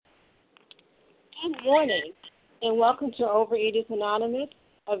Good morning, and welcome to Overeaters Anonymous,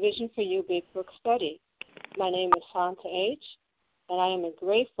 a Vision for You Big Book Study. My name is Santa H., and I am a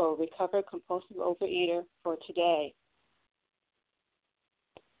grateful recovered compulsive overeater for today.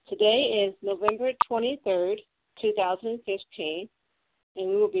 Today is November 23rd, 2015, and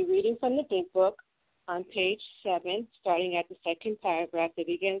we will be reading from the Big Book on page 7, starting at the second paragraph that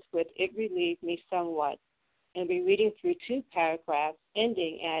begins with, "It relieved me somewhat," and be reading through 2 paragraphs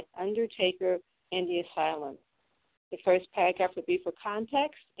ending at "Undertaker and the Asylum." The first paragraph would be for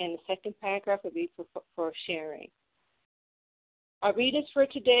context, and the second paragraph would be for sharing. Our readers for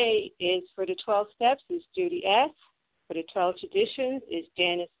today is for the 12 steps is Judy S. For the 12 traditions is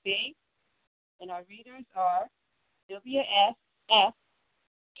Janice B. And our readers are Sylvia S. F.,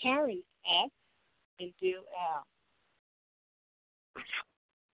 Karen S., and Bill L.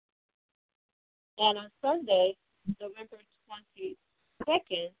 And on Sunday, November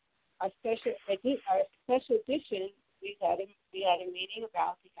 22nd, our special edition, we had a meeting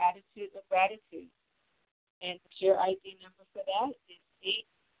about the attitude of gratitude. And the share ID number for that is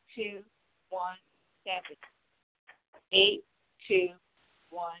 8217.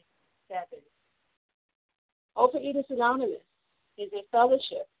 8217. Overeaters Anonymous is a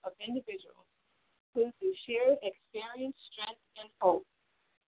fellowship of individuals who, through shared experience, strength, and hope,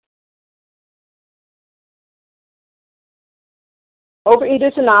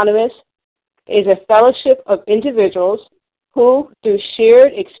 Overeaters Anonymous is a fellowship of individuals who, through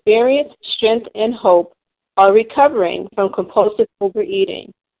shared experience, strength, and hope, are recovering from compulsive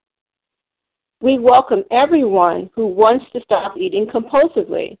overeating. We welcome everyone who wants to stop eating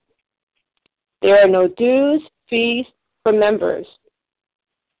compulsively. There are no dues, fees for members.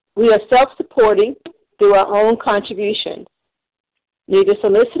 We are self-supporting through our own contributions, neither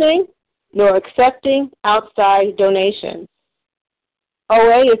soliciting nor accepting outside donations.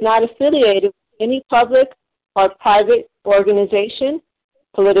 OA is not affiliated with any public or private organization,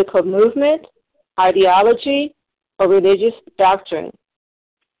 political movement, ideology, or religious doctrine.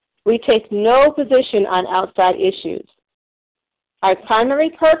 We take no position on outside issues. Our primary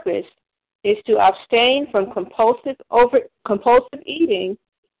purpose is to abstain from compulsive eating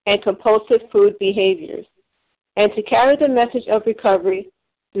and compulsive food behaviors, and to carry the message of recovery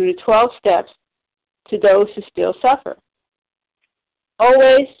through the 12 steps to those who still suffer.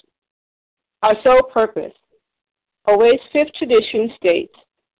 Always our sole purpose. Always 5th tradition states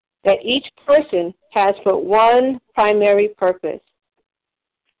that each person has but one primary purpose: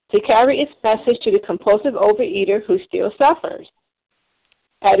 to carry its message to the compulsive overeater who still suffers.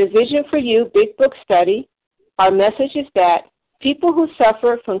 At a Vision for You Big Book Study, our message is that people who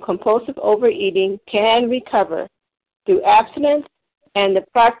suffer from compulsive overeating can recover through abstinence and the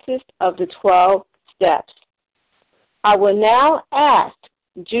practice of the 12 steps. I will now ask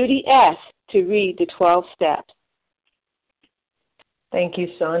Judy S. to read the 12 steps. Thank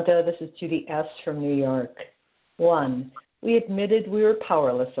you, Santa. This is Judy S. from New York. 1. We admitted we were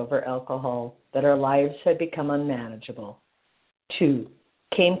powerless over alcohol, that our lives had become unmanageable. 2.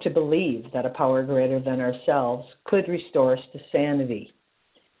 Came to believe that a power greater than ourselves could restore us to sanity.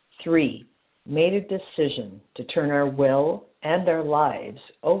 3. Made a decision to turn our will and our lives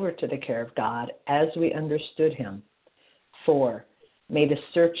over to the care of God as we understood Him. 4. Made a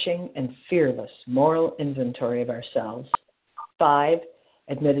searching and fearless moral inventory of ourselves. 5.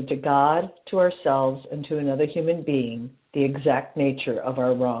 Admitted to God, to ourselves, and to another human being the exact nature of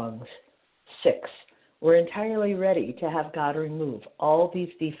our wrongs. 6. We're entirely ready to have God remove all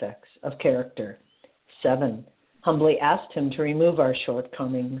these defects of character. 7. Humbly asked Him to remove our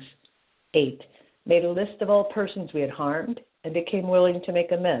shortcomings. 8. Made a list of all persons we had harmed and became willing to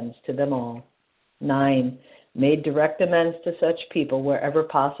make amends to them all. 9. Made direct amends to such people wherever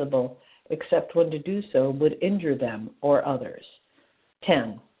possible, except when to do so would injure them or others.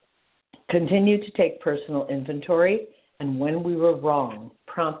 10. Continued to take personal inventory, and when we were wrong,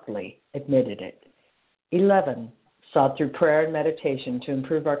 promptly admitted it. 11. Sought through prayer and meditation to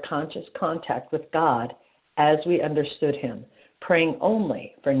improve our conscious contact with God as we understood Him, praying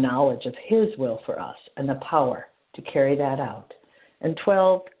only for knowledge of His will for us and the power to carry that out. And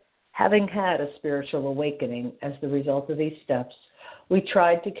 12. Having had a spiritual awakening as the result of these steps, we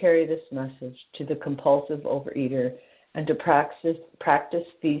tried to carry this message to the compulsive overeater and to practice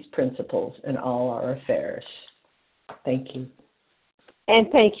these principles in all our affairs. Thank you.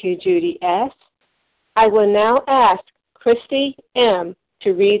 And thank you, Judy S. I will now ask Christy M.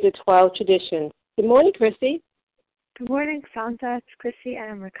 to read the 12 traditions. Good morning, Christy. Good morning, Santa. It's Christy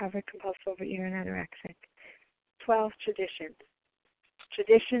M., recovered compulsive overeater and anorexic. 12 traditions.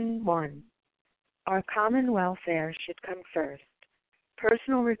 Tradition 1. Our common welfare should come first.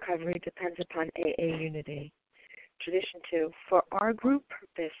 Personal recovery depends upon AA unity. Tradition 2. For our group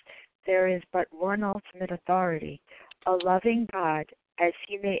purpose, there is but one ultimate authority, a loving God, as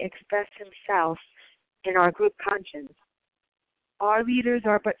he may express himself in our group conscience. Our leaders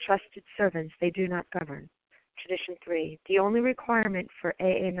are but trusted servants, they do not govern. Tradition 3. The only requirement for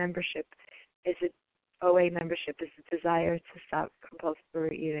OA membership is a desire to stop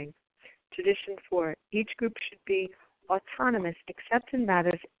compulsory eating. Tradition 4. Each group should be autonomous except in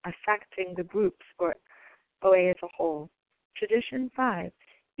matters affecting the groups or OA as a whole. Tradition 5.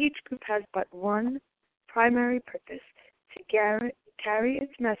 Each group has but one primary purpose, to carry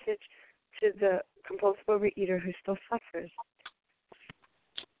its message to the compulsive overeater who still suffers.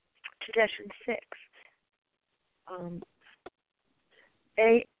 Tradition 6.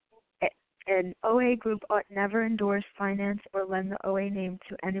 An OA group ought never endorse, finance, or lend the OA name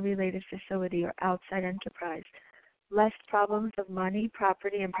to any related facility or outside enterprise, lest problems of money,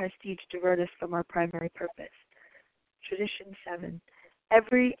 property, and prestige divert us from our primary purpose. Tradition 7.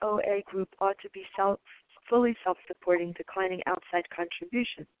 Every OA group ought to be fully self-supporting, declining outside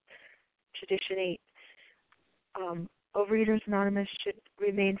contributions. Tradition 8. Overeaters Anonymous should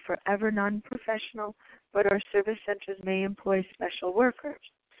remain forever non-professional, but our service centers may employ special workers.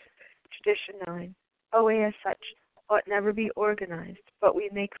 Tradition 9. OA as such ought never be organized, but we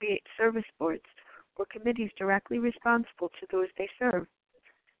may create service boards or committees directly responsible to those they serve.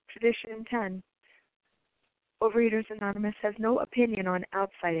 Tradition 10. Overeaters Anonymous has no opinion on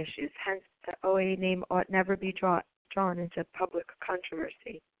outside issues, hence the OA name ought never be drawn into public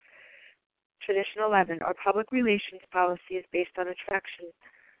controversy. Tradition 11. Our public relations policy is based on attraction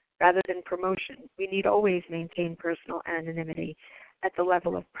rather than promotion. We need always maintain personal anonymity at the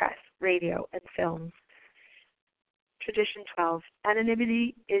level of press, radio, and films. Tradition 12.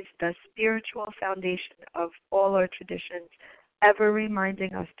 Anonymity is the spiritual foundation of all our traditions, ever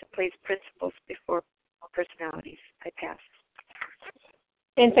reminding us to place principles before personalities. I pass.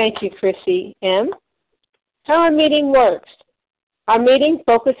 And thank you, Chrissy M. How our meeting works. Our meeting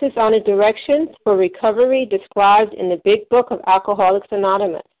focuses on the directions for recovery described in the Big Book of Alcoholics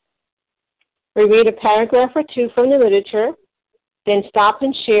Anonymous. We read a paragraph or two from the literature, then stop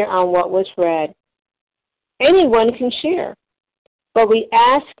and share on what was read. Anyone can share, but we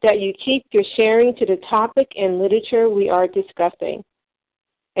ask that you keep your sharing to the topic and literature we are discussing,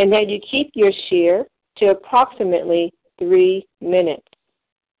 and that you keep your share to approximately 3 minutes.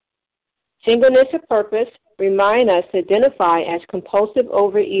 Singleness of purpose remind us to identify as compulsive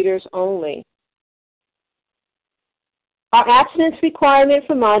overeaters only. Our abstinence requirement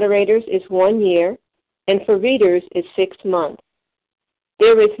for moderators is 1 year, and for readers is 6 months.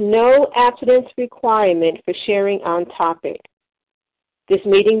 There is no abstinence requirement for sharing on topic. This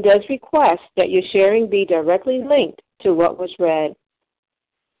meeting does request that your sharing be directly linked to what was read.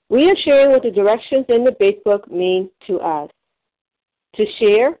 We are sharing what the directions in the Big Book mean to us. To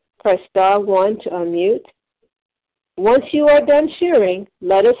share, press star 1 to unmute. Once you are done sharing,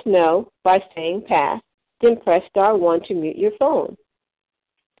 let us know by saying pass, then press star 1 to mute your phone.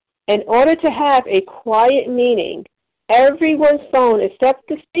 In order to have a quiet meeting, everyone's phone except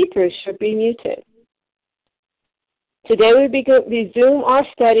the speakers should be muted. Today we resume our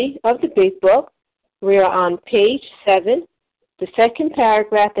study of the Big Book. We are on page 7, the second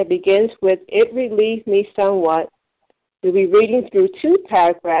paragraph that begins with, "It relieved me somewhat." We'll be reading through 2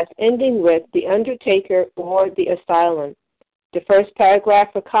 paragraphs ending with "the undertaker" or "the asylum." The first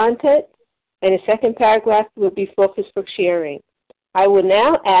paragraph for content, and the second paragraph will be focused for sharing. I will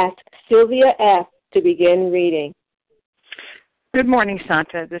now ask Sylvia F. to begin reading. Good morning,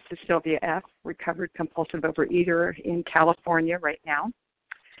 Santa. This is Sylvia F., recovered compulsive overeater in California right now.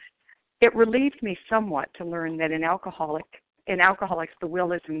 It relieved me somewhat to learn that in alcoholics, the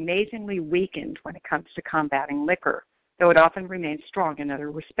will is amazingly weakened when it comes to combating liquor, though it often remains strong in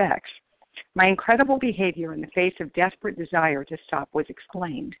other respects. My incredible behavior in the face of desperate desire to stop was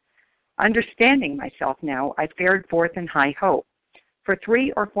explained. Understanding myself now, I fared forth in high hope. For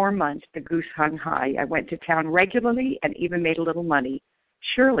 3 or 4 months, the goose hung high. I went to town regularly and even made a little money.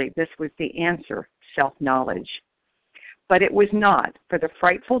 Surely this was the answer, self-knowledge. But it was not, for the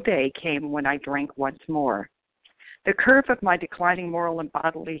frightful day came when I drank once more. The curve of my declining moral and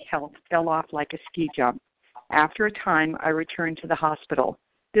bodily health fell off like a ski jump. After a time, I returned to the hospital.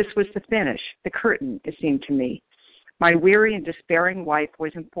 This was the finish, the curtain, it seemed to me. My weary and despairing wife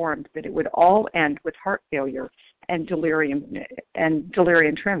was informed that it would all end with heart failure and delirium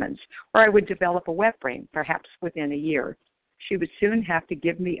tremens, or I would develop a wet brain, perhaps within a year. She would soon have to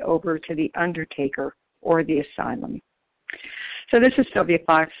give me over to the undertaker or the asylum. So this is Sylvia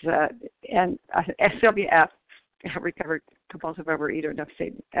Fox Sylvia F., recovered compulsive overeater in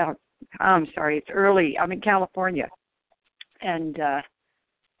upstate. I'm sorry, it's early. I'm in California, and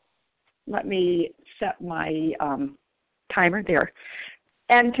let me set my timer there.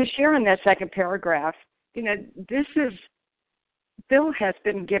 And to share in that second paragraph, Bill has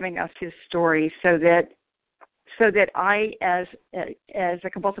been giving us his story so that I, as a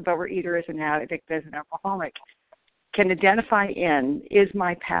compulsive overeater, as an addict, as an alcoholic, can identify in, is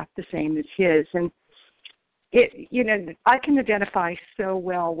my path the same as his? And I can identify so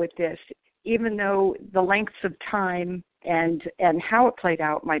well with this, even though the lengths of time and how it played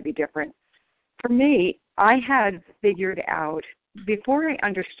out might be different. For me, I had figured out, before I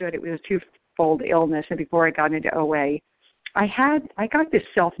understood it was a twofold illness and before I got into OA, I got this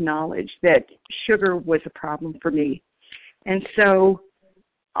self-knowledge that sugar was a problem for me. And so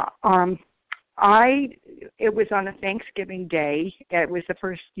it was on a Thanksgiving day. It was the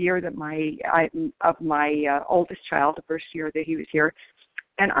first year that my oldest child, the first year that he was here.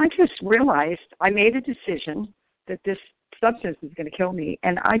 And I just realized I made a decision that this substance was going to kill me.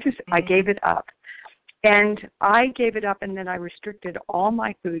 And I gave it up. And I gave it up, and then I restricted all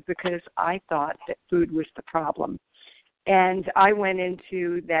my food because I thought that food was the problem. And I went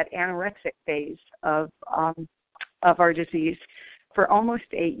into that anorexic phase of our disease for almost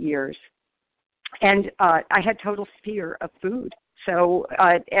 8 years. And I had total fear of food. So,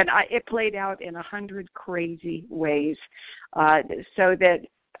 it played out in 100 crazy ways, so that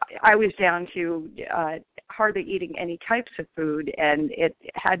I was down to hardly eating any types of food, and it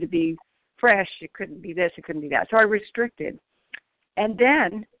had to be fresh. It couldn't be this, it couldn't be that. So I restricted. And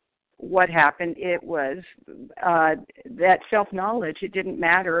then what happened, it was that self-knowledge. It didn't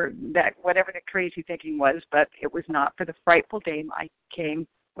matter that whatever the crazy thinking was, but it was not for the frightful day I came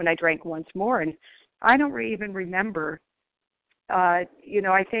when I drank once more. And I don't even remember, I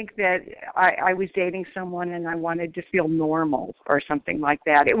think that I was dating someone and I wanted to feel normal or something like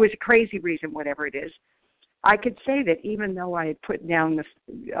that. It was a crazy reason, whatever it is. I could say that even though I had put down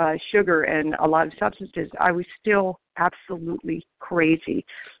the sugar and a lot of substances, I was still absolutely crazy.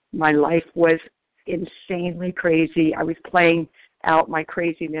 My life was insanely crazy. I was playing out my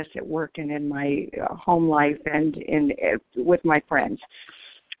craziness at work and in my home life and with my friends.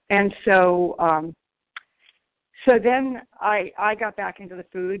 And so then I got back into the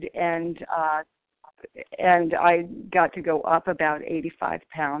food, and I got to go up about 85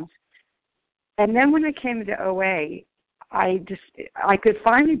 pounds. And then when I came into OA, I could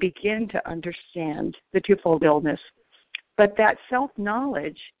finally begin to understand the twofold illness. But that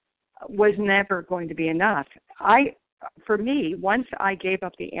self-knowledge was never going to be enough. For me, once I gave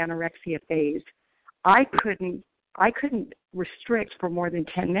up the anorexia phase, I couldn't restrict for more than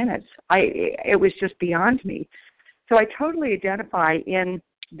 10 minutes. It was just beyond me. So I totally identify in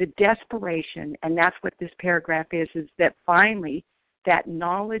the desperation, and that's what this paragraph is that finally that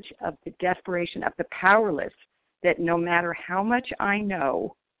knowledge of the desperation, of the powerless, that no matter how much I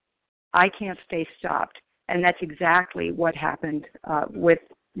know, I can't stay stopped. And that's exactly what happened with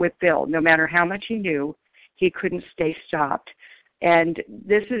Bill. No matter how much he knew, he couldn't stay stopped. And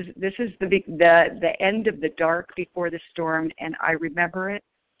this is the end of the dark before the storm, and I remember it.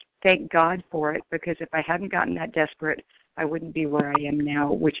 Thank God for it, because if I hadn't gotten that desperate, I wouldn't be where I am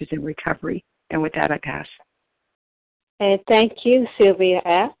now, which is in recovery. And with that, I pass. And thank you, Sylvia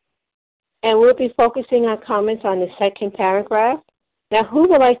F. And we'll be focusing our comments on the second paragraph. Now, who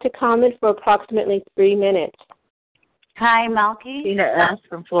would like to comment for approximately 3 minutes? Hi, Malky. Tina S.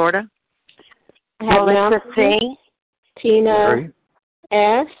 from Florida. Melissa C. Tina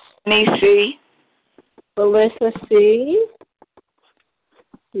S. Me C. Melissa C.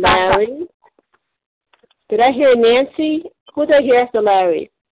 Larry. Did I hear Nancy? Who did I hear after Larry?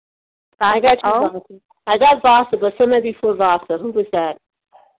 I got you, Vasa. I got Vasa, but somebody before Vasa. Who was that?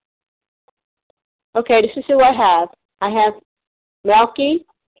 Okay, this is who I have. I have Melky.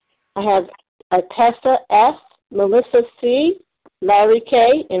 I have Tessa S., Melissa C., Larry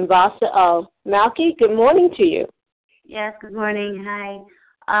K., and Vasa O. Malky, good morning to you. Yes, good morning. Hi.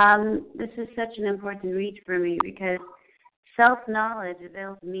 This is such an important read for me because self-knowledge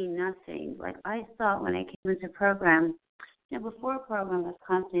avails me nothing. Like I thought when I came into program, before program I was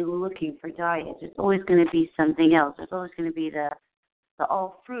constantly looking for diets. There's always going to be something else. There's always going to be the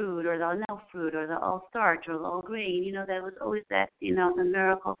all fruit or the no fruit or the all starch or the all grain. That was always that, the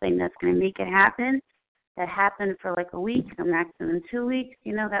miracle thing that's going to make it happen. That happened for like a week or maximum 2 weeks.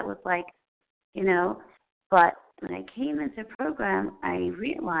 That was like, but when I came into program, I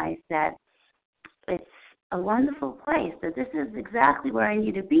realized that it's a wonderful place, that this is exactly where I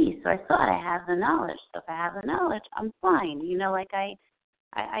need to be. So I thought I have the knowledge. So if I have the knowledge, I'm fine.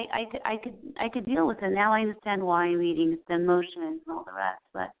 I could deal with it. Now I understand why I'm eating, the emotions and all the rest,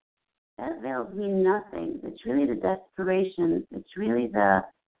 but that avails me nothing. It's really the desperation. It's really the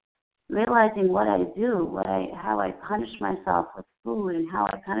realizing what I do, how I punish myself with food and how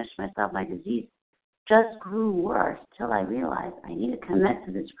I punish myself. My disease just grew worse till I realized I need to commit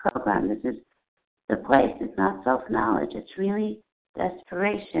to this program. This is the place. It's not self-knowledge. It's really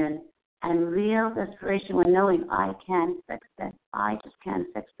desperation, and real desperation when knowing I can fix this. I just can't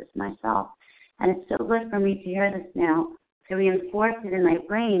fix this myself. And it's so good for me to hear this now, to reinforce it in my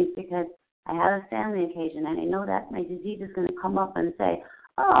brain, because I have a family occasion, and I know that my disease is going to come up and say,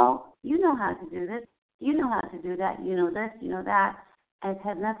 oh, you know how to do this, you know how to do that, you know this, you know that. And it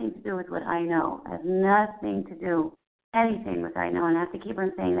has nothing to do with what I know. It has nothing to do, anything with what I know. And I have to keep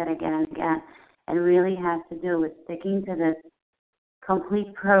on saying that again and again. It really has to do with sticking to this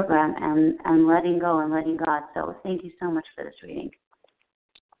complete program and letting go and letting God. So thank you so much for this reading.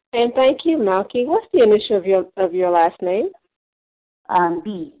 And thank you, Malky. What's the initial of your last name?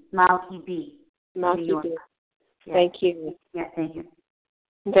 B. Malky B. Malky B. Yeah. Thank you. Yeah, thank you.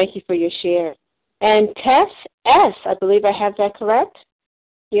 Thank you for your share. And Tess S., I believe I have that correct.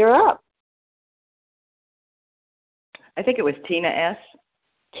 You're up. I think it was Tina S.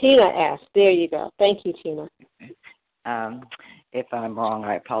 Tina S. There you go. Thank you, Tina. If I'm wrong,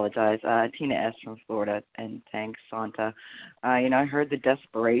 I apologize. Tina S. from Florida, and thanks, Santa. I heard the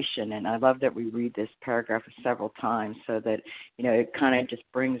desperation, and I love that we read this paragraph several times so that, it kind of just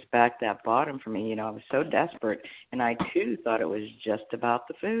brings back that bottom for me. I was so desperate, and I, too, thought it was just about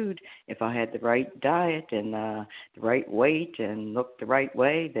the food. If I had the right diet and the right weight and looked the right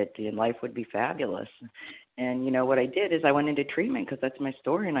way, that life would be fabulous. And, what I did is I went into treatment because that's my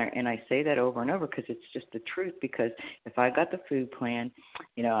story, and I say that over and over because it's just the truth. Because if I got the food plan,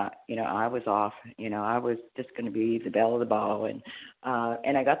 I was off. I was just going to be the belle of the ball,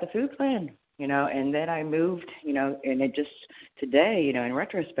 and I got the food plan. And then I moved, and it just today, in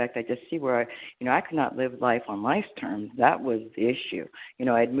retrospect, I just see where I could not live life on life's terms. That was the issue.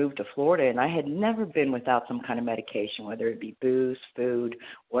 I'd moved to Florida, and I had never been without some kind of medication, whether it be booze, food,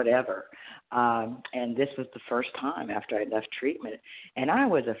 whatever. And this was the first time after I left treatment. And I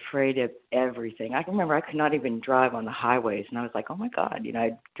was afraid of everything. I can remember I could not even drive on the highways. And I was like, oh, my God,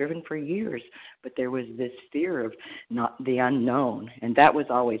 I'd driven for years. But there was this fear of not the unknown. And that was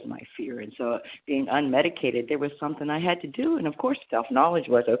always my fear. And so being unmedicated, there was something I had to do. And, of course, self-knowledge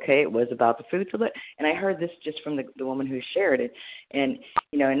was, okay, it was about the food. And I heard this just from the woman who shared it. And,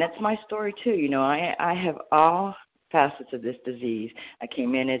 and that's my story, too. I have all facets of this disease. I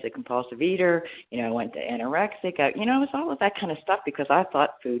came in as a compulsive eater, I went to anorexic, it was all of that kind of stuff because I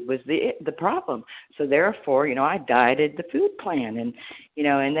thought food was the problem. So therefore, I dieted the food plan, and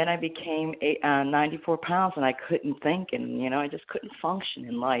and then I became 94 pounds, and I couldn't think, and I just couldn't function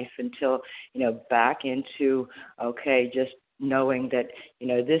in life until back into just knowing that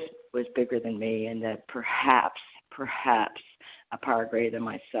this was bigger than me, and that perhaps a power greater than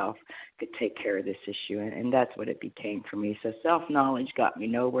myself could take care of this issue, and that's what it became for me. So self-knowledge got me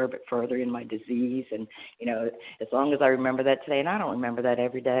nowhere but further in my disease, and, as long as I remember that today, and I don't remember that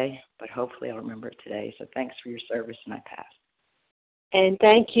every day, but hopefully I'll remember it today. So thanks for your service, and I pass. And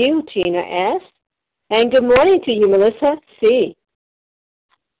thank you, Tina S. And good morning to you, Melissa C.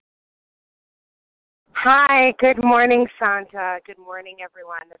 Hi, good morning, Santa. Good morning,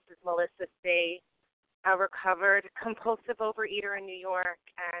 everyone. This is Melissa C., a recovered compulsive overeater in New York.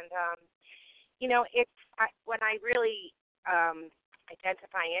 And, what I really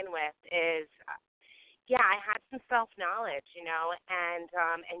identify in with is, I had some self-knowledge,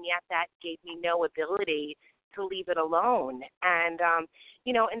 and yet that gave me no ability to leave it alone. And,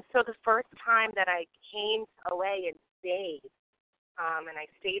 and so the first time that I came to OA and stayed, and I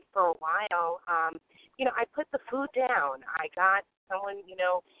stayed for a while, I put the food down. I got someone,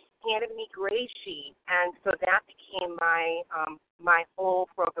 handed me Gray Sheet, and so that became my my whole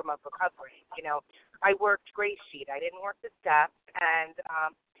program of recovery. I worked Gray Sheet. I didn't work the steps, and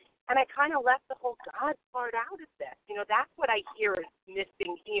I kind of left the whole God part out of this. That's what I hear is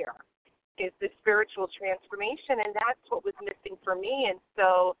missing here, is the spiritual transformation, and that's what was missing for me. And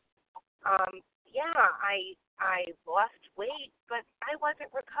so, I lost weight, but I wasn't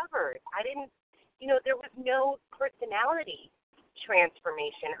recovered. I didn't, there was no personality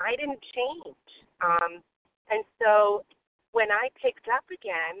transformation. I didn't change. And so when I picked up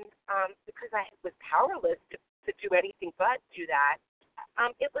again, because I was powerless to do anything but do that,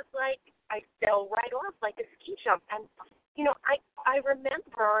 it was like I fell right off like a ski jump. And, I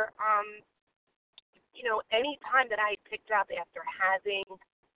remember, any time that I picked up after having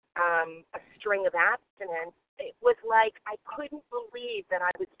a string of abstinence, it was like I couldn't believe that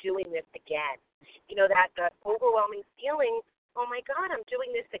I was doing this again. You know, that overwhelming feeling, oh my God, I'm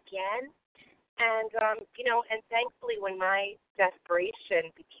doing this again. And, you know, and thankfully when my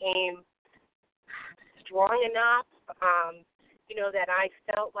desperation became strong enough, you know, that I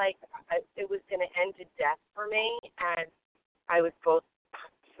felt like it was going to end to death for me, and I was both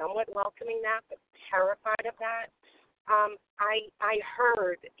somewhat welcoming that but terrified of that. I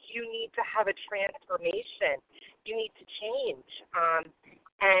heard you need to have a transformation. You need to change.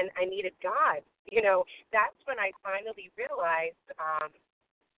 And I needed God. You know, that's when I finally realized,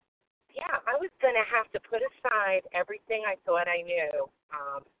 I was going to have to put aside everything I thought I knew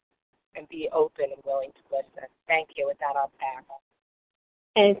and be open and willing to listen. Thank you. With that, I'll pass.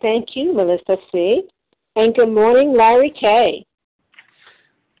 And thank you, Melissa C. And good morning, Larry K.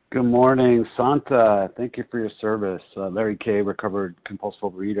 Good morning, Santa. Thank you for your service. Larry K., recovered compulsive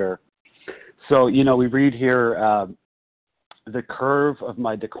overeater. So, you know, we read here, the curve of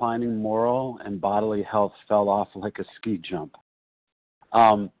my declining moral and bodily health fell off like a ski jump.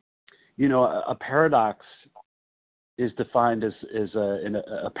 You know, a paradox is defined as an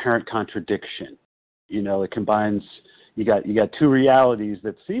apparent contradiction. You know, it combines, you got two realities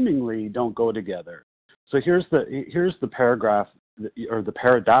that seemingly don't go together. So here's the paragraph, or the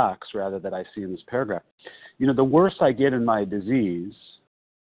paradox rather, that I see in this paragraph. You know, the worse I get in my disease,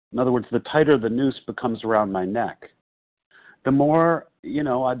 in other words, the tighter the noose becomes around my neck, the more, you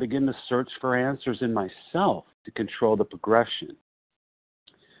know, I begin to search for answers in myself to control the progression.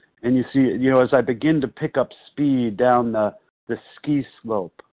 And you see, you know, as I begin to pick up speed down the ski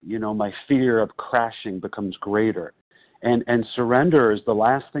slope, you know, my fear of crashing becomes greater. And surrender is the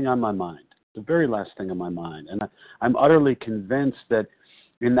last thing on my mind, the very last thing on my mind. And I'm utterly convinced that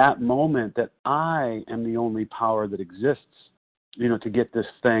in that moment that I am the only power that exists, you know, to get this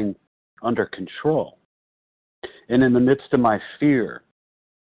thing under control. And in the midst of my fear,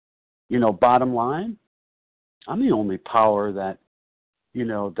 you know, bottom line, I'm the only power that, you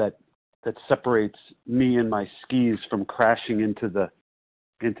know, that separates me and my skis from crashing into the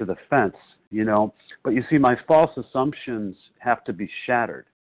fence, you know. But you see, my false assumptions have to be shattered.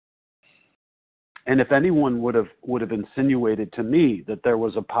 And if anyone would have insinuated to me that there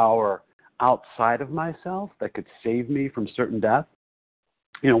was a power outside of myself that could save me from certain death,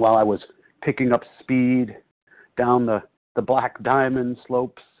 you know, while I was picking up speed down the black diamond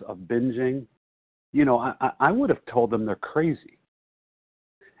slopes of binging, you know, I would have told them they're crazy.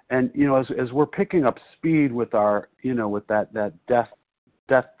 And, you know, as we're picking up speed with our, you know, with that death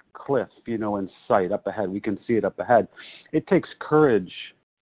cliff, you know, in sight up ahead, we can see it up ahead. It takes courage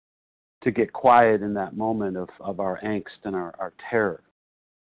to get quiet in that moment of our angst and our terror.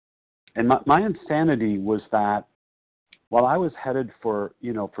 And my insanity was that while I was headed for,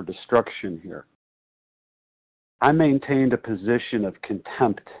 you know, for destruction here, I maintained a position of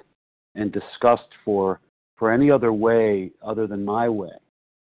contempt and disgust for any other way other than my way,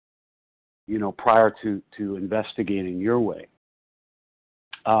 you know, prior to investigating your way.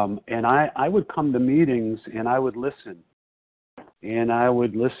 And I would come to meetings and I would listen. And I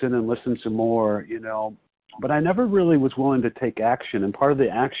would listen and listen some more, you know, but I never really was willing to take action. And part of the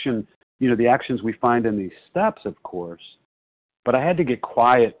action, you know, the actions we find in these steps, of course, but I had to get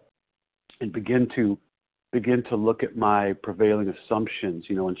quiet and begin to look at my prevailing assumptions,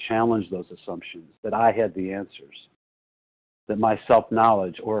 you know, and challenge those assumptions that I had the answers, that my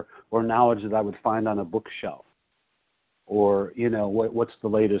self-knowledge or knowledge that I would find on a bookshelf, or, you know, what's the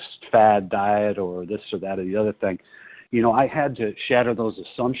latest fad diet or this or that or the other thing. You know, I had to shatter those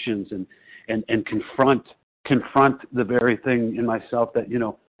assumptions and confront the very thing in myself that, you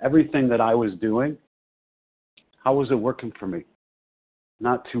know, everything that I was doing, how was it working for me?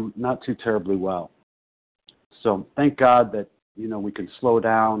 Not too terribly well. So thank God that, you know, we can slow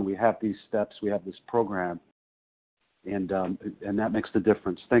down. We have these steps. We have this program, and that makes the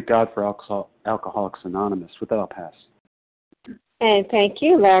difference. Thank God for Alcoholics Anonymous. With that, I'll pass. And thank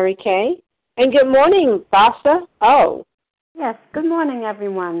you, Larry K. And good morning, Vasa O. Yes, good morning,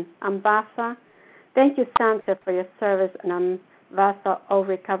 everyone. I'm Vasa. Thank you, Santa, for your service. And I'm Vasa O,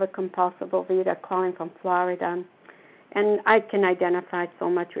 recovered compulsive overeater, calling from Florida. And I can identify so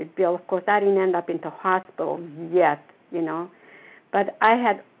much with Bill. Of course, I didn't end up into hospital yet, you know. But I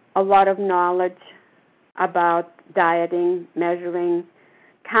had a lot of knowledge about dieting, measuring,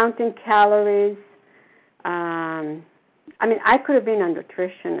 counting calories. I mean, I could have been a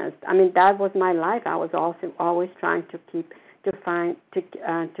nutritionist. I mean, that was my life. I was also always trying to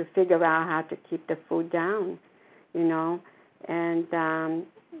figure out how to keep the food down, you know. And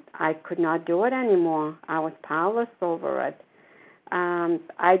I could not do it anymore. I was powerless over it.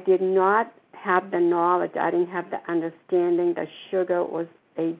 I did not have the knowledge. I didn't have the understanding that sugar was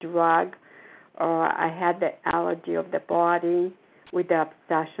a drug, or I had the allergy of the body with the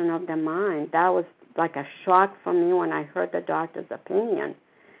obsession of the mind. That was like a shock for me when I heard the doctor's opinion.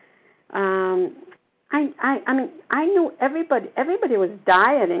 I mean, I knew everybody was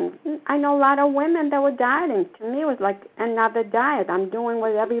dieting. I know a lot of women that were dieting. To me, it was like another diet. I'm doing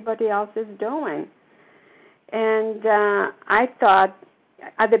what everybody else is doing. And I thought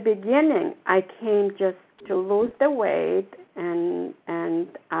at the beginning I came just to lose the weight, and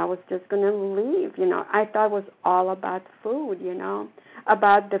I was just going to leave. I thought it was all about food,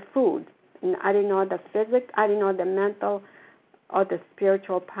 about the food. And I didn't know the physics. I didn't know the mental or the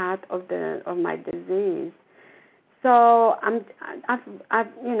spiritual part of my disease. So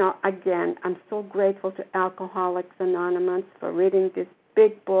again, I'm so grateful to Alcoholics Anonymous for reading this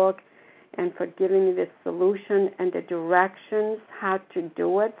big book and for giving me the solution and the directions how to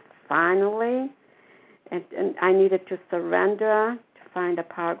do it finally. And I needed to surrender to find a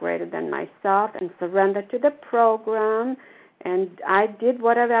power greater than myself and surrender to the program. And I did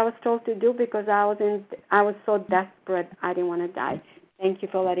whatever I was told to do because I was so desperate. I didn't want to die. Thank you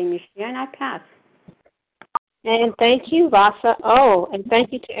for letting me share, and I pass. And thank you, Vasa. Oh, and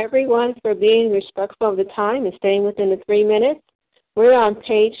thank you to everyone for being respectful of the time and staying within the 3 minutes. We're on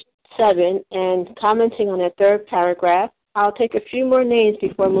page 7 and commenting on that third paragraph. I'll take a few more names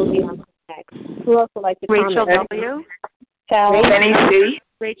before moving on to the next. Who else would like to comment? Rachel W. Penny C.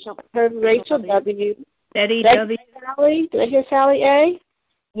 Rachel W. Betty W. Sally? Did I hear Sally A?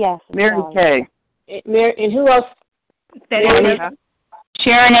 Yes. Mary K. And who else? Betty W.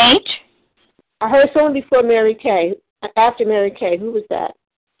 Sharon H. I heard someone before Mary K. After Mary K. Who was that?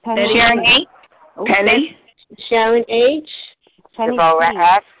 Sharon H. Penny. Sharon H. Penny Deborah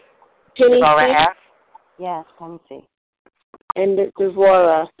F. Penny Deborah C. F. Yes, Penny C. And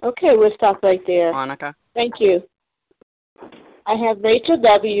Devora. Okay, we'll stop right there. Monica. Thank you. I have Rachel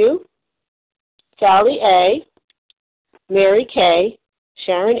W., Sally A., Mary K.,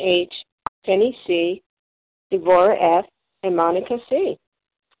 Sharon H., Penny C., Devora F., and Monica C.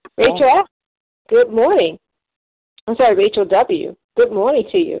 Rachel F., good morning. I'm sorry, Rachel W., good morning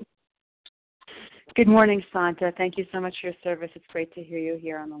to you. Good morning, Santa. Thank you so much for your service. It's great to hear you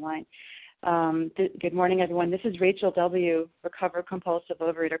here on the line. Good morning, everyone. This is Rachel W., recovered compulsive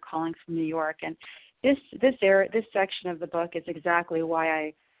overeater, calling from New York. And this section of the book is exactly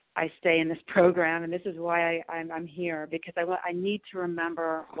why I stay in this program, and this is why I'm here, because I need to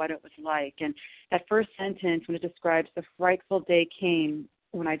remember what it was like. And that first sentence, when it describes the frightful day came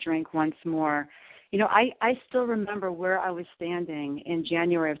when I drank once more, I still remember where I was standing in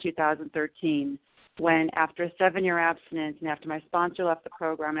January of 2013, when after a 7-year abstinence and after my sponsor left the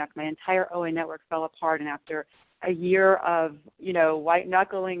program, after my entire OA network fell apart, and after a year of,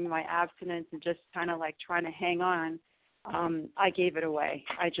 white-knuckling my abstinence and just kind of like trying to hang on, I gave it away.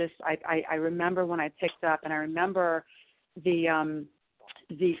 I remember when I picked up, and I remember the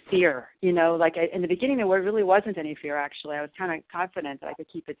fear, in the beginning there really wasn't any fear, actually. I was kind of confident that I could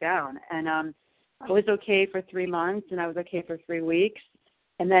keep it down. And I was okay for 3 months, and I was okay for 3 weeks.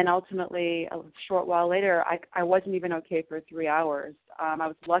 And then ultimately, a short while later, I wasn't even okay for 3 hours. I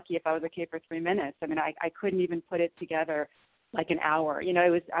was lucky if I was okay for 3 minutes. I mean, I couldn't even put it together like an hour. It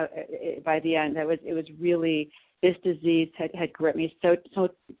was by the end, it was really, this disease had gripped me so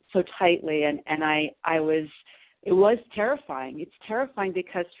tightly, and it was terrifying. It's terrifying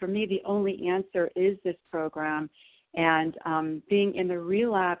because for me the only answer is this program, and being in the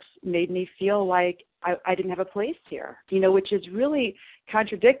relapse made me feel like I didn't have a place here, which is really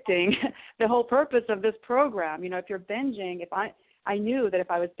contradicting the whole purpose of this program. If you're binging, I knew that if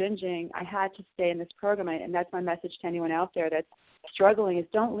I was binging, I had to stay in this program, and that's my message to anyone out there that's struggling, is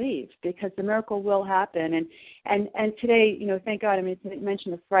don't leave, because the miracle will happen. And today, thank God, you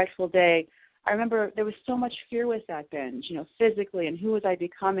mentioned the frightful day. I remember there was so much fear with that binge, physically, and who was I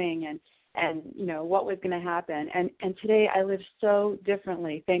becoming, and what was going to happen. And today I live so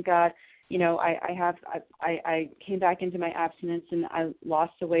differently, thank God. I came back into my abstinence, and I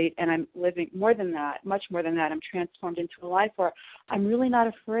lost the weight, and I'm living more than that, much more than that. I'm transformed into a life where I'm really not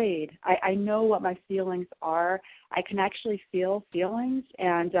afraid. I know what my feelings are. I can actually feel feelings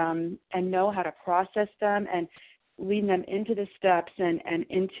and know how to process them and lead them into the steps and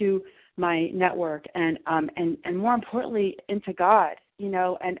into my network and more importantly into God,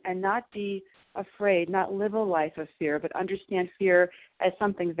 and not be afraid, not live a life of fear, but understand fear as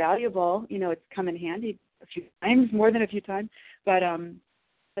something valuable. It's come in handy a few times, more than a few times, but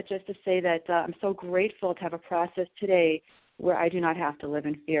just to say that I'm so grateful to have a process today where I do not have to live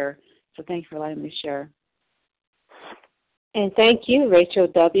in fear. So thanks for letting me share. And thank you, Rachel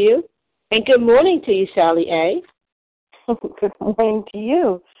W. And good morning to you, Sally A. Good morning to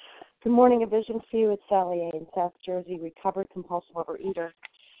you. Good morning, A Vision for You. It's Sally A. in South Jersey, recovered compulsive overeater.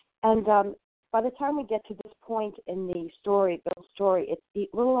 And by the time we get to this point in the story, Bill's story, it's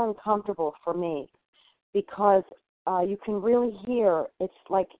a little uncomfortable for me because you can really hear it's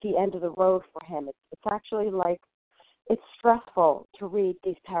like the end of the road for him. It's actually like it's stressful to read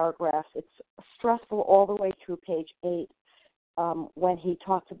these paragraphs. It's stressful all the way through page 8 when he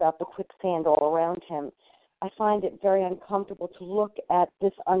talks about the quicksand all around him. I find it very uncomfortable to look at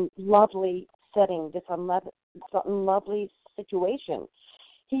this unlovely setting, this unlovely situation.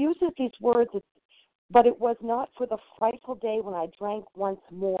 He uses these words, but it was not for the frightful day when I drank once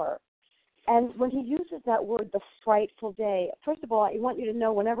more. And when he uses that word, the frightful day, first of all, I want you to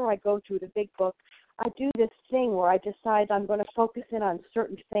know whenever I go through the big book, I do this thing where I decide I'm going to focus in on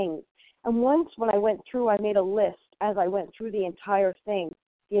certain things. And once when I went through, I made a list as I went through the entire thing,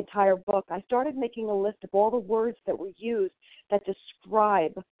 the entire book. I started making a list of all the words that were used that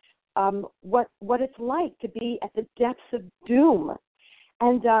describe what it's like to be at the depths of doom.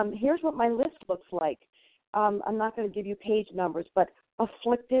 And here's what my list looks like. I'm not going to give you page numbers, but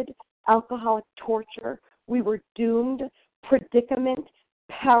afflicted, alcoholic torture, we were doomed, predicament,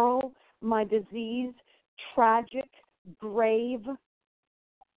 peril, my disease, tragic, grave,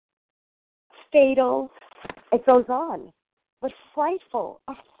 fatal. It goes on. But frightful,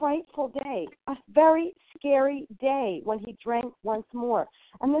 a frightful day, a very scary day when he drank once more.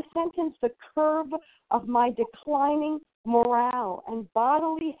 And the sentence, the curve of my declining morale and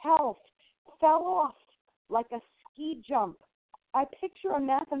bodily health fell off like a ski jump. I picture a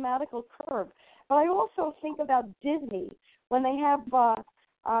mathematical curve, but I also think about Disney when they have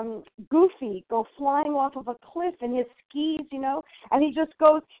Goofy go flying off of a cliff in his skis, and he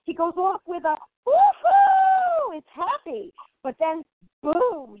goes off with a woohoo! It's happy. But then,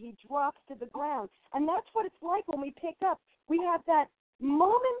 boom, he drops to the ground. And that's what it's like when we pick up. We have that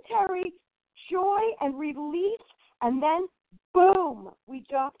momentary joy and relief, and then, boom, we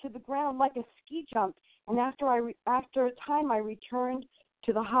drop to the ground like a ski jump. And after a time, I returned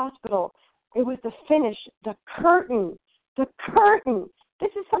to the hospital. It was the finish, the curtain.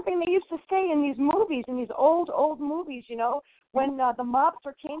 This is something they used to say in these movies, in these old movies, when the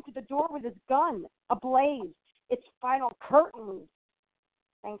mobster came to the door with his gun ablaze. It's final curtain.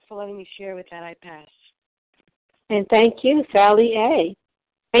 Thanks for letting me share with that. I pass. And thank you, Sally A.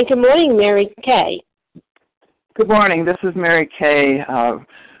 And good morning, Mary Kay. Good morning. This is Mary Kay,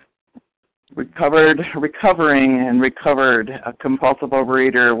 recovering and recovered, a compulsive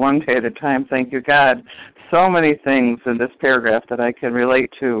overeater, one day at a time. Thank you, God. So many things in this paragraph that I can relate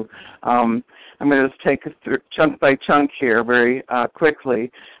to. I'm going to just take us through chunk by chunk here very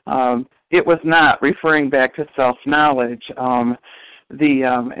quickly. It was not referring back to self-knowledge. And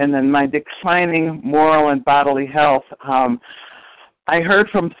then my declining moral and bodily health. I heard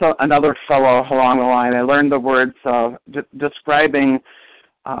from another fellow along the line. I learned the words describing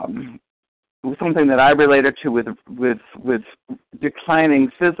something that I related to with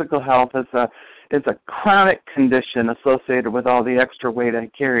declining physical health as a chronic condition associated with all the extra weight I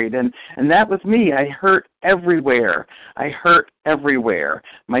carried. And that was me. I hurt everywhere.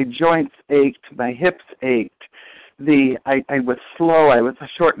 My joints ached. My hips ached. I was slow. I was a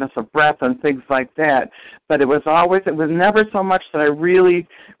shortness of breath and things like that. But it was never so much that I really,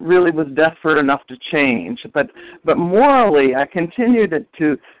 really was desperate enough to change. But morally, I continued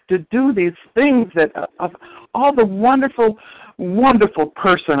to do these things that of all the wonderful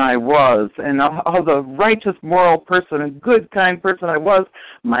person I was, and all the righteous, moral person and good, kind person I was.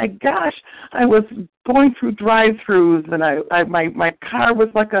 My gosh, I was going through drive-thrus, and my car was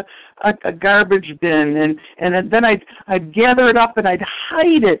like a garbage bin, and then I'd gather it up and I'd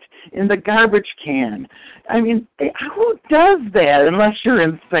hide it in the garbage can. I mean, who does that unless you're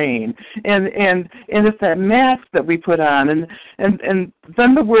insane? And it's that mask that we put on, and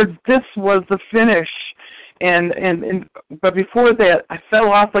then the word "this was the finish." But before that, I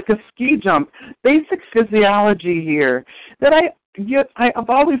fell off like a ski jump. Basic physiology here that I've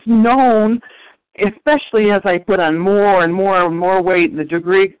always known, especially as I put on more and more and more weight, and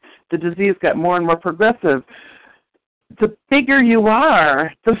the disease got more and more progressive. The bigger you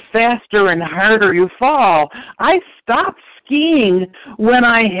are, the faster and harder you fall. I stopped skiing when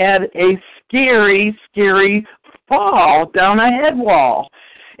I had a scary, scary fall down a head wall.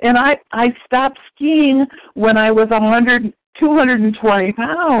 And I stopped skiing when I was 220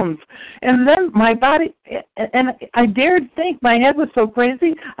 pounds. And then my body, and I dared think, my head was so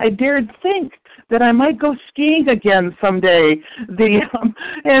crazy, I dared think that I might go skiing again someday.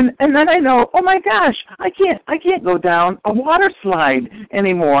 And then I know, oh my gosh, I can't go down a water slide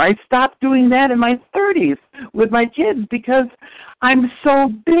anymore. I stopped doing that in my 30s with my kids because I'm so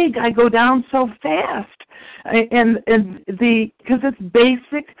big. I go down so fast. Because it's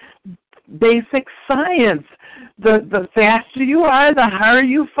basic science. The faster you are, the harder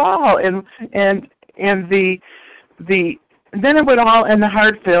you fall, and then it would all end the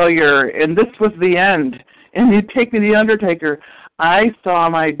heart failure, and this was the end. And you take me to the Undertaker. I saw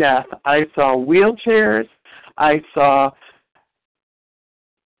my death. I saw wheelchairs. I saw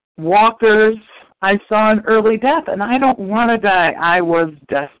walkers. I saw an early death, and I don't want to die. I was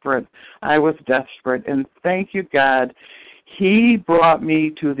desperate. And thank you, God. He brought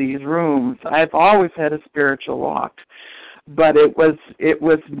me to these rooms. I've always had a spiritual walk, but it was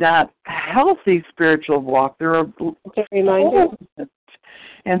not a healthy spiritual walk. There are reminder.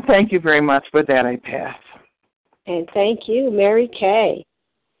 And thank you very much. With that, I pass. And thank you, Mary Kay.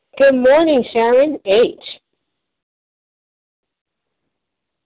 Good morning, Sharon H.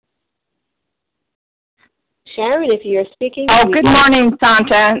 Sharon, if you're speaking. Oh, good morning,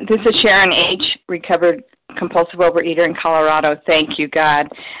 Santa. This is Sharon H., recovered compulsive overeater in Colorado. Thank you, God.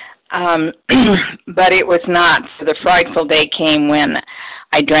 But it was not. So the frightful day came when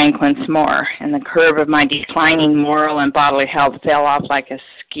I drank once more, and the curve of my declining moral and bodily health fell off like a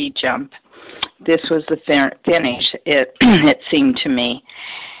ski jump. This was the finish, it seemed to me.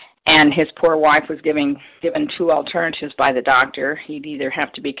 And his poor wife was given two alternatives by the doctor. He'd either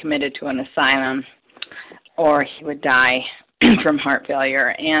have to be committed to an asylum or he would die from heart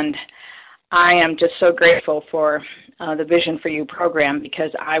failure. And I am just so grateful for the Vision for You program,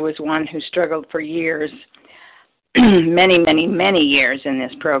 because I was one who struggled for years, many, many, many years in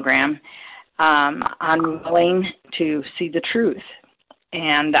this program, unwilling to see the truth.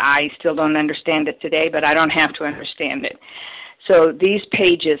 And I still don't understand it today, but I don't have to understand it. So these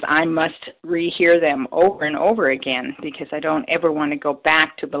pages, I must rehear them over and over again, because I don't ever want to go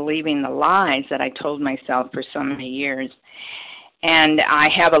back to believing the lies that I told myself for so many years. And I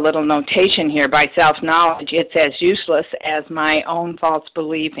have a little notation here. By self-knowledge, it's as useless as my own false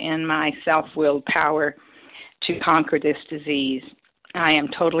belief in my self-willed power to conquer this disease. I am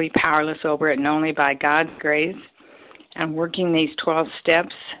totally powerless over it, and only by God's grace and working these 12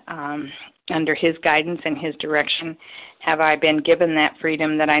 steps under His guidance and His direction have I been given that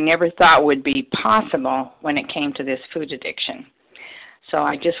freedom that I never thought would be possible when it came to this food addiction. So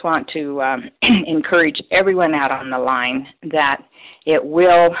I just want to encourage everyone out on the line that it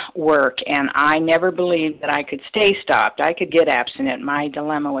will work, and I never believed that I could stay stopped. I could get abstinent. My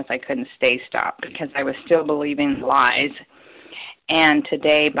dilemma was I couldn't stay stopped because I was still believing lies. And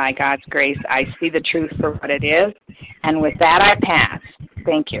today, by God's grace, I see the truth for what it is. And with that, I pass.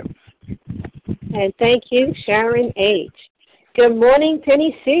 Thank you. And thank you, Sharon H. Good morning,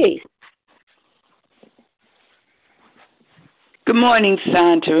 Penny C. Good morning,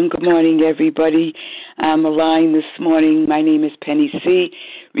 Santa, and good morning, everybody. I'm aligned this morning. My name is Penny C.,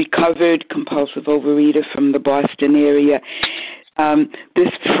 recovered compulsive overeater from the Boston area.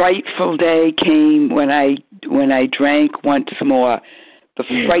 This frightful day came when I drank once more. The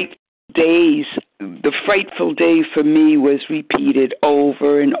frightful day for me was repeated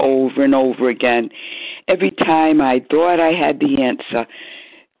over and over and over again. Every time I thought I had the answer,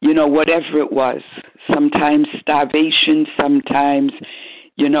 whatever it was. Sometimes starvation, sometimes,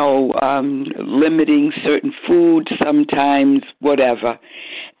 limiting certain food, sometimes whatever.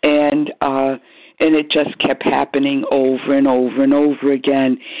 And it just kept happening over and over and over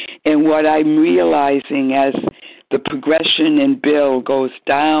again. And what I'm realizing as the progression in Bill goes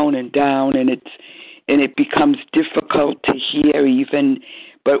down and down, and it becomes difficult to hear even,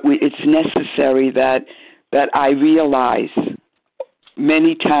 but it's necessary that I realize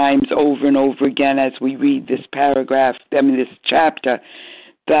many times over and over again as we read this this chapter,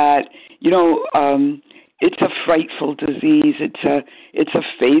 that, it's a frightful disease. It's a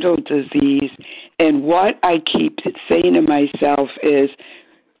fatal disease. And what I keep saying to myself is,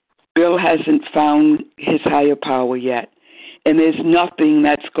 Bill hasn't found his higher power yet. And there's nothing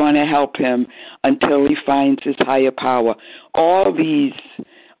that's going to help him until he finds his higher power. All these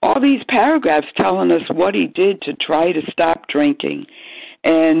paragraphs telling us what he did to try to stop drinking.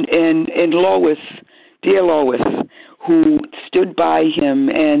 And Lois, dear Lois, who stood by him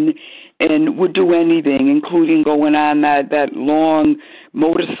and would do anything, including going on that long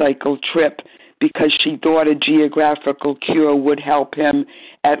motorcycle trip, because she thought a geographical cure would help him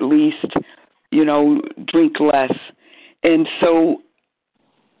at least, drink less. And so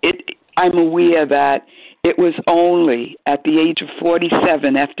I'm aware that It was only at the age of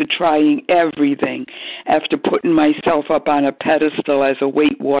 47, after trying everything, after putting myself up on a pedestal as a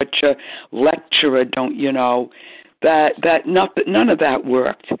Weight Watcher lecturer, don't you know, that none of that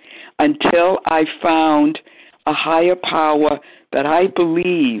worked until I found a higher power that I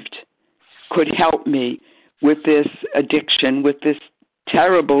believed could help me with this addiction, with this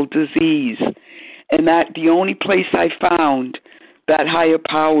terrible disease. And that the only place I found that higher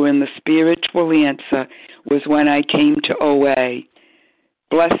power and the spiritual answer was when I came to OA.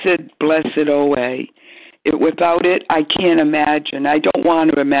 Blessed, blessed OA. Without it, I can't imagine. I don't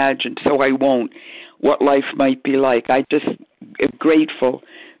want to imagine, so I won't, what life might be like. I just am grateful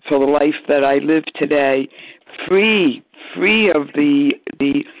for the life that I live today, free of the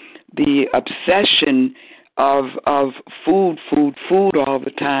obsession of food all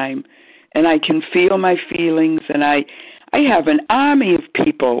the time. And I can feel my feelings, and I have an army of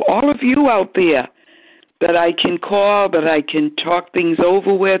people, all of you out there, that I can call, that I can talk things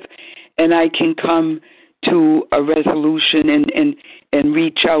over with, and I can come to a resolution and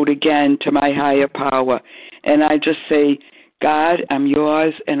reach out again to my higher power. And I just say, God, I'm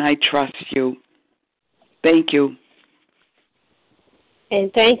yours, and I trust you. Thank you.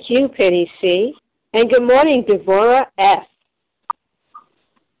 And thank you, Penny C. And good morning, Devorah F.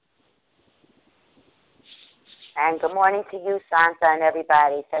 And good morning to you, Santa, and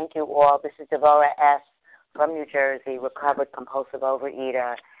everybody. Thank you all. This is Devorah S. from New Jersey, recovered compulsive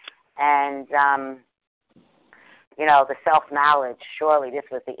overeater. And, the self-knowledge, surely this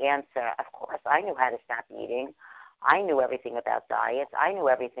was the answer. Of course, I knew how to stop eating. I knew everything about diets. I knew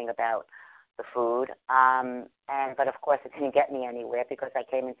everything about the food. But, of course, it didn't get me anywhere because I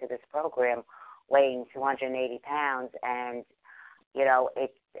came into this program weighing 280 pounds. And,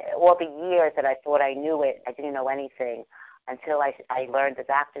 all the years that I thought I knew it, I didn't know anything until I learned the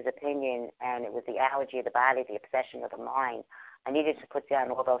doctor's opinion, and it was the allergy of the body, the obsession of the mind. I needed to put down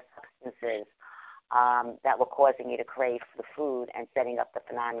all those substances that were causing me to crave the food and setting up the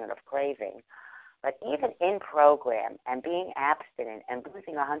phenomenon of craving. But even in program and being abstinent and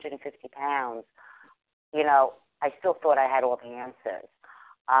losing 150 pounds, I still thought I had all the answers.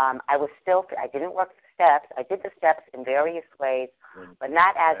 I didn't work the steps. I did the steps in various ways, but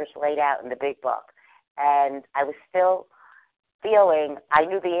not as it's laid out in the big book. And I was still feeling I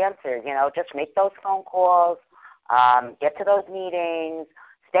knew the answers, just make those phone calls, get to those meetings,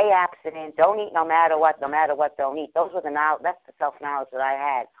 stay abstinent, don't eat no matter what, don't eat. That's the self-knowledge that I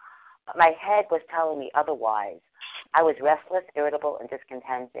had. But my head was telling me otherwise. I was restless, irritable, and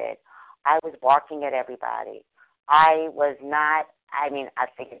discontented. I was barking at everybody. I was not, I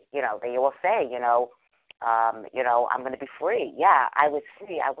think, they all say, I'm going to be free. Yeah, I was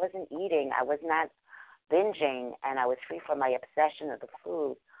free. I wasn't eating. I was not binging, and I was free from my obsession of the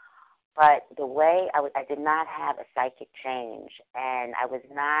food. But the way I did not have a psychic change, and I was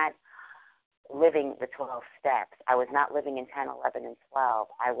not living the 12 steps. I was not living in 10, 11, and 12.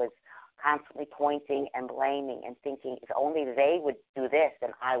 I was constantly pointing and blaming and thinking if only they would do this,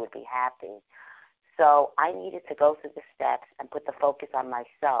 then I would be happy. So I needed to go through the steps and put the focus on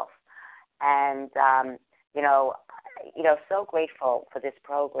myself. And, so grateful for this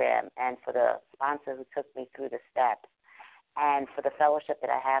program and for the sponsor who took me through the steps and for the fellowship that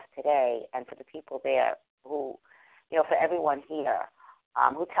I have today and for the people there who, for everyone here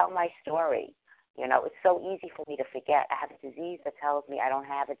who tell my story. It's so easy for me to forget. I have a disease that tells me I don't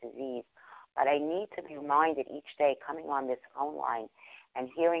have a disease, but I need to be reminded each day coming on this phone line and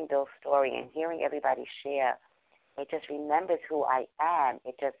hearing Bill's story and hearing everybody share. It just remembers who I am.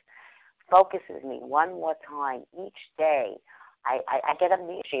 It just focuses me one more time each day. I get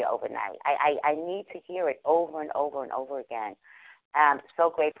amnesia overnight. I need to hear it over and over and over again. I'm so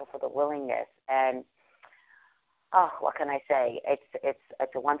grateful for the willingness. And, what can I say?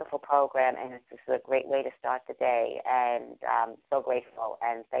 It's a wonderful program, and it's just a great way to start the day. And I'm so grateful,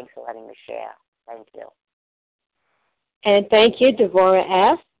 and thanks for letting me share. Thank you. And thank you,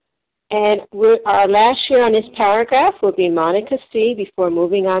 Devorah F. And our last share on this paragraph will be Monica C. before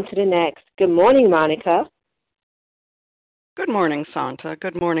moving on to the next. Good morning, Monica. Good morning, Santa.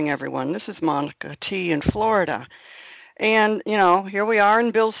 Good morning, everyone. This is Monica T. in Florida. And, here we are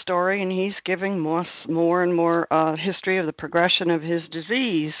in Bill's story, and he's giving more and more history of the progression of his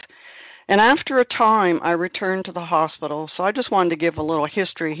disease. And after a time, I returned to the hospital, so I just wanted to give a little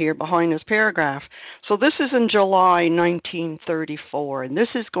history here behind this paragraph. So this is in July 1934, and this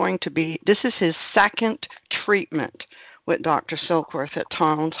is his second treatment with Dr. Silkworth at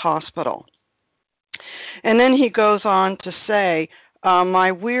Towns Hospital. And then he goes on to say,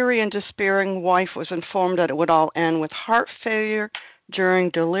 my weary and despairing wife was informed that it would all end with heart failure during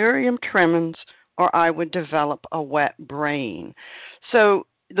delirium tremens or I would develop a wet brain. So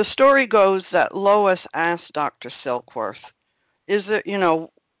the story goes that Lois asked Dr. Silkworth,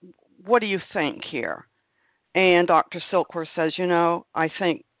 what do you think here? And Dr. Silkworth says, I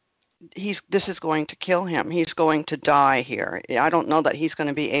think this is going to kill him. He's going to die here. I don't know that he's going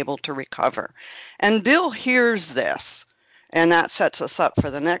to be able to recover. And Bill hears this, and that sets us up for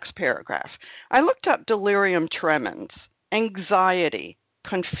the next paragraph. I looked up delirium tremens, anxiety,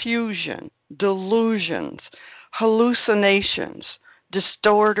 confusion, delusions, hallucinations,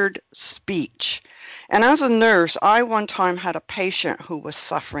 distorted speech. And as a nurse, I one time had a patient who was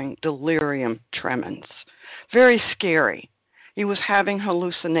suffering delirium tremens. Very scary. He was having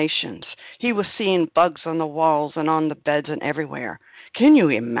hallucinations. He was seeing bugs on the walls and on the beds and everywhere. Can you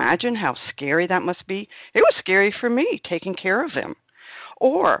imagine how scary that must be? It was scary for me, taking care of him.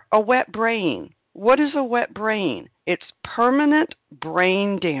 Or a wet brain. What is a wet brain? It's permanent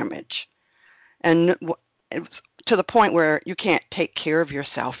brain damage. And it's to the point where you can't take care of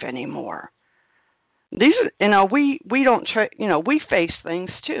yourself anymore. These, we don't, we face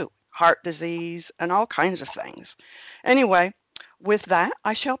things too. Heart disease and all kinds of things. Anyway, with that,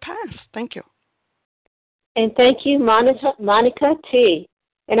 I shall pass. Thank you. And thank you, Monica T.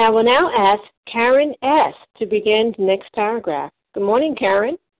 And I will now ask Karen S. to begin the next paragraph. Good morning,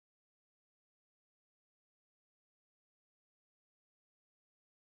 Karen.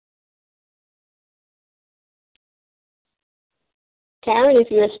 Karen, if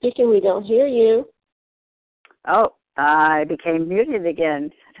you are speaking, we don't hear you. Oh, I became muted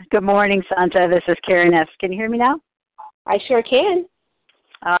again. Good morning, Santa. This is Karen S. Can you hear me now? I sure can.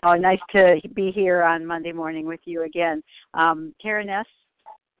 Oh, nice to be here on Monday morning with you again. Karen S.,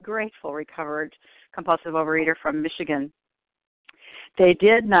 grateful, recovered compulsive overeater from Michigan. They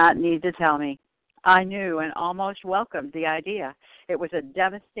did not need to tell me. I knew and almost welcomed the idea. It was a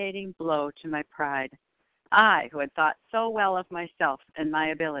devastating blow to my pride. I, who had thought so well of myself and my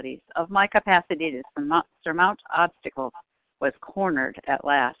abilities, of my capacity to surmount obstacles, was cornered at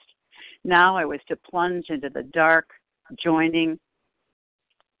last. Now I was to plunge into the dark, joining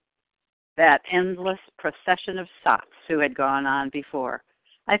that endless procession of sots who had gone on before.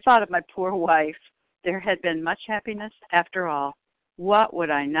 I thought of my poor wife. There had been much happiness after all. What would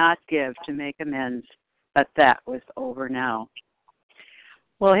I not give to make amends? But that was over now.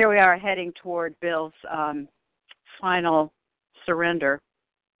 Well, here we are heading toward Bill's final surrender.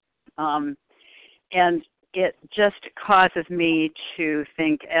 And it just causes me to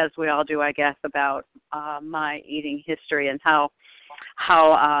think, as we all do, I guess, about my eating history and how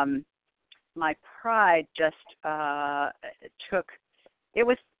my pride just took. It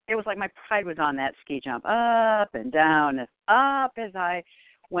was like my pride was on that ski jump, up and down, up as I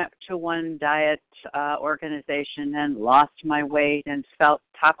went to one diet organization and lost my weight and felt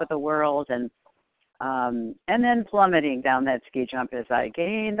top of the world, and then plummeting down that ski jump as I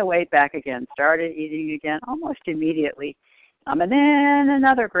gained the weight back again, started eating again almost immediately. And then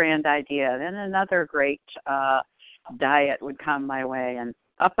another grand idea, then another great diet would come my way, and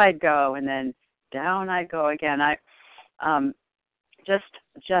up I'd go, and then down I'd go again. I just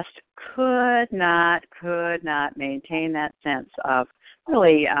could not maintain that sense of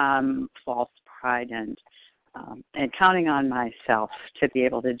really false pride and counting on myself to be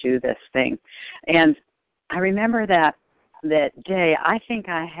able to do this thing. And I remember that day, I think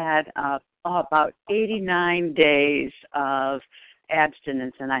I had about 89 days of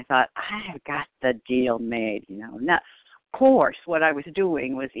abstinence, and I thought, I have got the deal made, Not, of course, what I was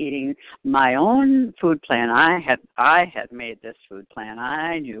doing was eating my own food plan. I had made this food plan.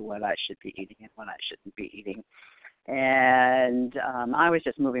 I knew what I should be eating and what I shouldn't be eating. And I was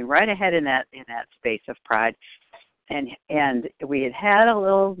just moving right ahead in that space of pride. And we had a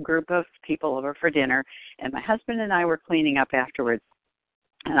little group of people over for dinner, and my husband and I were cleaning up afterwards.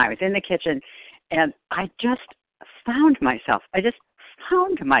 And I was in the kitchen, and I just found myself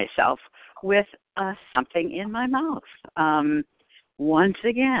with something in my mouth. Once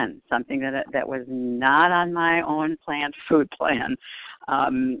again, something that was not on my own planned food plan.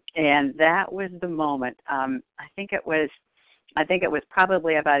 And that was the moment. I think it was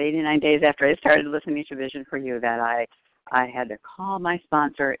probably about 89 days after I started listening to Vision for You that I had to call my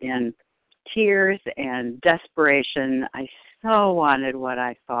sponsor in tears and desperation. I so wanted what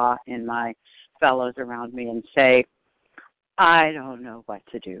I saw in my fellows around me and say, I don't know what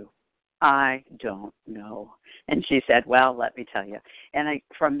to do. I don't know. And she said, well, let me tell you. And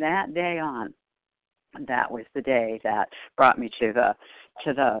from that day on, that was the day that brought me to the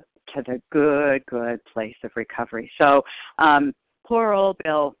good place of recovery. So poor old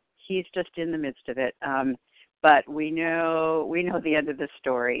Bill, he's just in the midst of it. but we know the end of the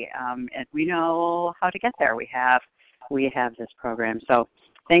story, and we know how to get there. We have this program. So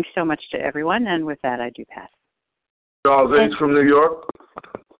thanks so much to everyone, and with that, I do pass. Charles H. from New York.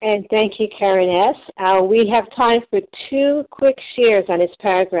 And thank you, Karen S. We have time for 2 quick shares on this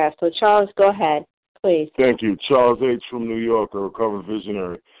paragraph. So, Charles, go ahead, please. Thank you. Charles H. from New York, a recovered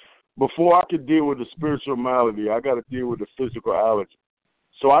visionary. Before I could deal with the spiritual malady, I got to deal with the physical allergy.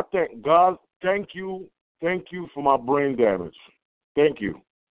 So I thank God. Thank you for my brain damage. Thank you.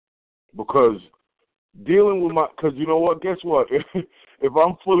 Because dealing with because you know what? Guess what? If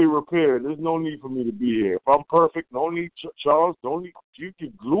I'm fully repaired, there's no need for me to be here. If I'm perfect, no need, Charles, don't need, you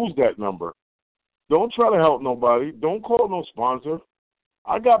could lose that number. Don't try to help nobody. Don't call no sponsor.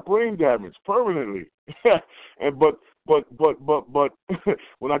 I got brain damage permanently. And but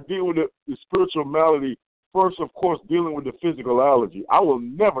when I deal with the spiritual malady, first, of course, dealing with the physical allergy, I will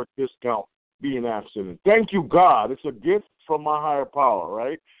never discount being abstinent. Thank you, God. It's a gift from my higher power,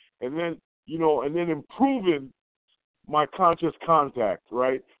 right? And then, improving my conscious contact,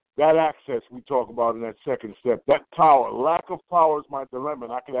 right? That access we talk about in that second step. That power, lack of power is my dilemma.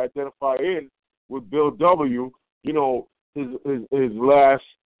 And I can identify with Bill W., his last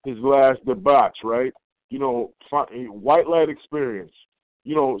debauch, right? White light experience.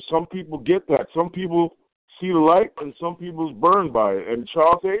 Some people get that. Some people see the light and some people's burned by it. And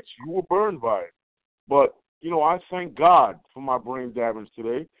Charles H., you were burned by it. But, I thank God for my brain damage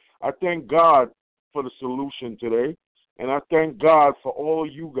today. I thank God for the solution today. And I thank God for all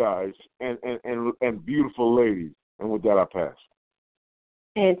you guys and beautiful ladies. And with that, I pass.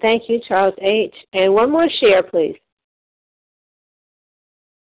 And thank you, Charles H. And one more share, please.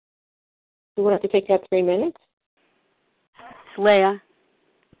 We will have to take that 3 minutes. It's Leah.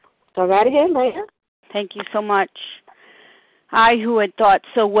 Go right ahead, Leah. Thank you so much. I, who had thought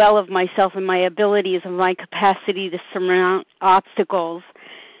so well of myself and my abilities and my capacity to surmount obstacles.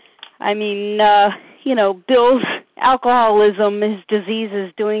 I mean, Bill's alcoholism, his disease,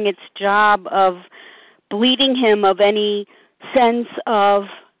 is doing its job of bleeding him of any sense of,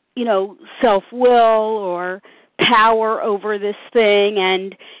 self-will or power over this thing.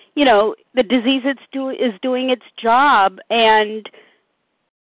 And, the disease is doing its job. And,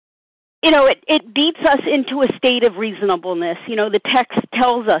 it beats us into a state of reasonableness. The text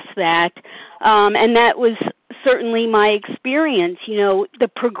tells us that. And that was certainly my experience, the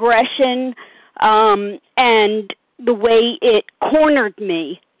progression and the way it cornered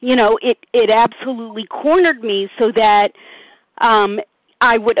me. It absolutely cornered me so that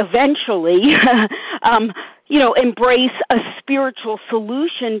I would eventually, embrace a spiritual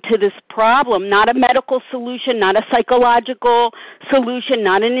solution to this problem, not a medical solution, not a psychological solution,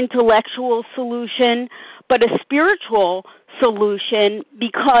 not an intellectual solution, but a spiritual solution,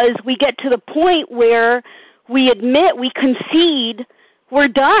 because we get to the point where we admit, we concede, we're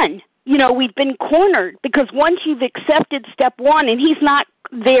done. We've been cornered, because once you've accepted step 1, and he's not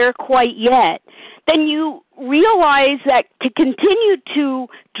there quite yet, then you realize that to continue to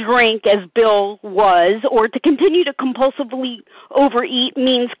drink as Bill was, or to continue to compulsively overeat,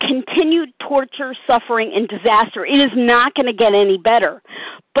 means continued torture, suffering, and disaster. It is not going to get any better.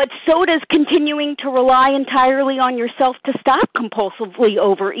 But so does continuing to rely entirely on yourself to stop compulsively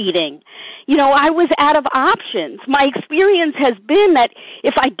overeating. I was out of options. My experience has been that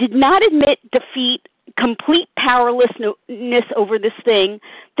if I did not admit defeat, complete powerlessness over this thing,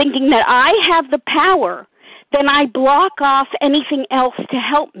 thinking that I have the power, then I block off anything else to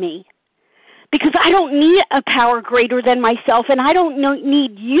help me. Because I don't need a power greater than myself, and I don't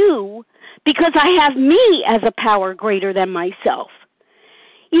need you, because I have me as a power greater than myself.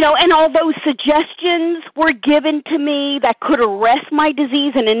 And all those suggestions were given to me that could arrest my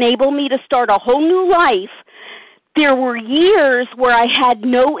disease and enable me to start a whole new life. There were years where I had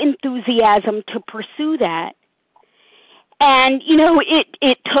no enthusiasm to pursue that. And,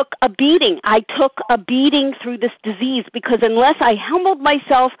 it took a beating. I took a beating through this disease, because unless I humbled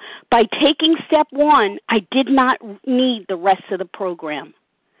myself by taking step 1, I did not need the rest of the program.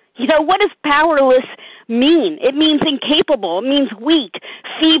 What does powerless mean? It means incapable. It means weak,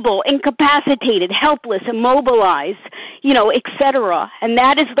 feeble, incapacitated, helpless, immobilized, etc. And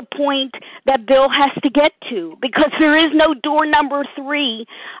that is the point that Bill has to get to, because there is no door number 3.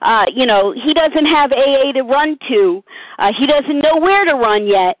 He doesn't have AA to run to. He doesn't know where to run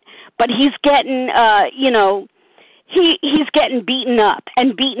yet, but he's getting, He's getting beaten up,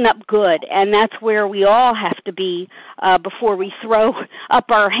 and beaten up good, and that's where we all have to be before we throw up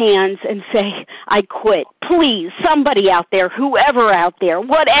our hands and say, I quit. Please, somebody out there, whoever out there,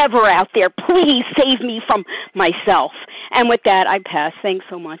 whatever out there, please save me from myself. And with that, I pass. Thanks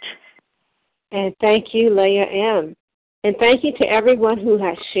so much. And thank you, Leah M. And thank you to everyone who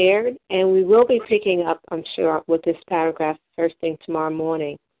has shared, and we will be picking up, I'm sure, with this paragraph first thing tomorrow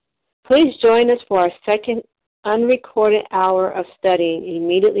morning. Please join us for our second unrecorded hour of studying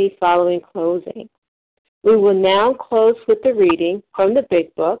immediately following closing. We will now close with the reading from the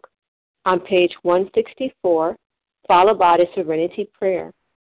Big Book on page 164, followed by the Serenity Prayer.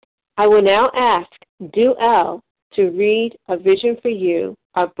 I will now ask Du L. to read A Vision for You.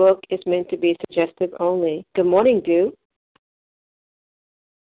 Our book is meant to be suggestive only. Good morning, Du.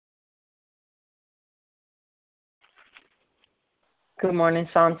 Good morning,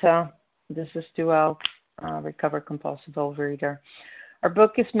 Santa. This is Du L., recovered compulsive overeater. Our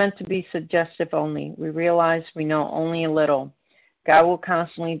book is meant to be suggestive only. We realize we know only a little. God will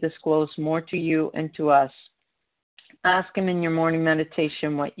constantly disclose more to you and to us. Ask Him in your morning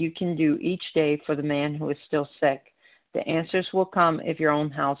meditation what you can do each day for the man who is still sick. The answers will come if your own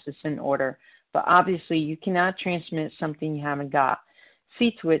house is in order. But obviously, you cannot transmit something you haven't got.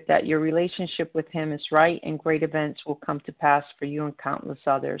 See to it that your relationship with Him is right, and great events will come to pass for you and countless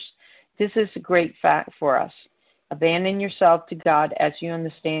others. This is a great fact for us. Abandon yourself to God as you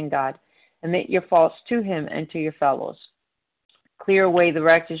understand God. Admit your faults to Him and to your fellows. Clear away the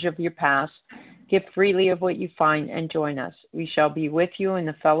wreckage of your past. Give freely of what you find and join us. We shall be with you in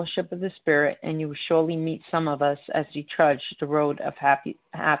the fellowship of the Spirit, and you will surely meet some of us as you trudge the road of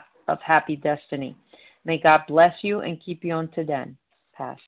happy destiny. May God bless you and keep you unto then. Pass.